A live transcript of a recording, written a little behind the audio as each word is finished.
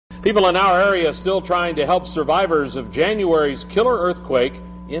People in our area still trying to help survivors of January's killer earthquake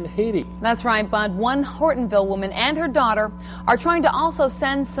in Haiti. That's right, Bud. One Hortonville woman and her daughter are trying to also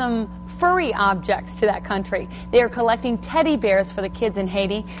send some furry objects to that country. They are collecting teddy bears for the kids in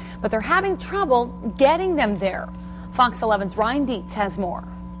Haiti, but they're having trouble getting them there. Fox 11's Ryan Dietz has more.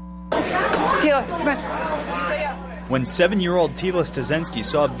 When 7-year-old Tila Stazensky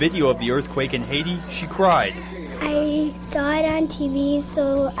saw a video of the earthquake in Haiti, she cried. I saw it on TV,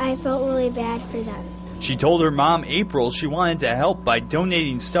 so I felt really bad for them. She told her mom, April, she wanted to help by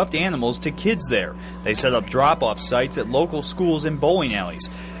donating stuffed animals to kids there. They set up drop-off sites at local schools and bowling alleys.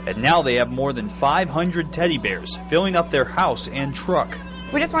 And now they have more than 500 teddy bears, filling up their house and truck.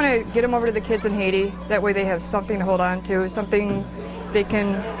 We just want to get them over to the kids in Haiti. That way they have something to hold on to, something they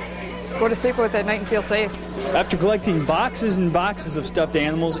can go to sleep with at night and feel safe. After collecting boxes and boxes of stuffed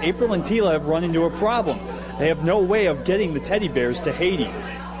animals, April and Tila have run into a problem. They have no way of getting the teddy bears to Haiti.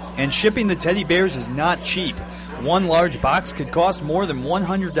 And shipping the teddy bears is not cheap. One large box could cost more than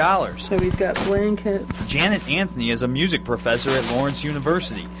 $100. So we've got blankets. Janet Anthony is a music professor at Lawrence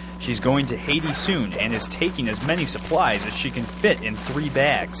University. She's going to Haiti soon and is taking as many supplies as she can fit in 3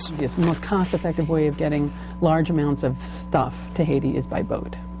 bags. The most cost-effective way of getting large amounts of stuff to Haiti is by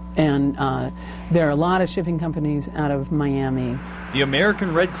boat. And there are a lot of shipping companies out of Miami. The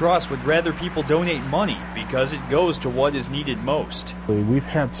American Red Cross would rather people donate money because it goes to what is needed most. We've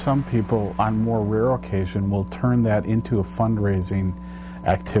had some people on more rare occasion will turn that into a fundraising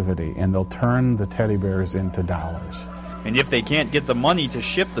activity, and they'll turn the teddy bears into dollars. And if they can't get the money to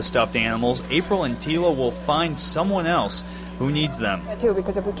ship the stuffed animals, April and Tila will find someone else who needs them. Too,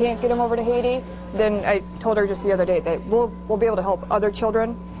 because if we can't get them over to Haiti, then I told her just the other day that we'll be able to help other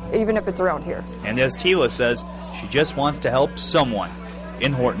children, even if it's around here. And as Tila says, she just wants to help someone.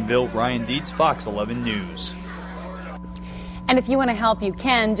 In Hortonville, Ryan Dietz, Fox 11 News. And if you want to help, you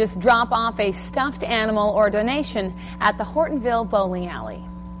can. Just drop off a stuffed animal or donation at the Hortonville Bowling Alley.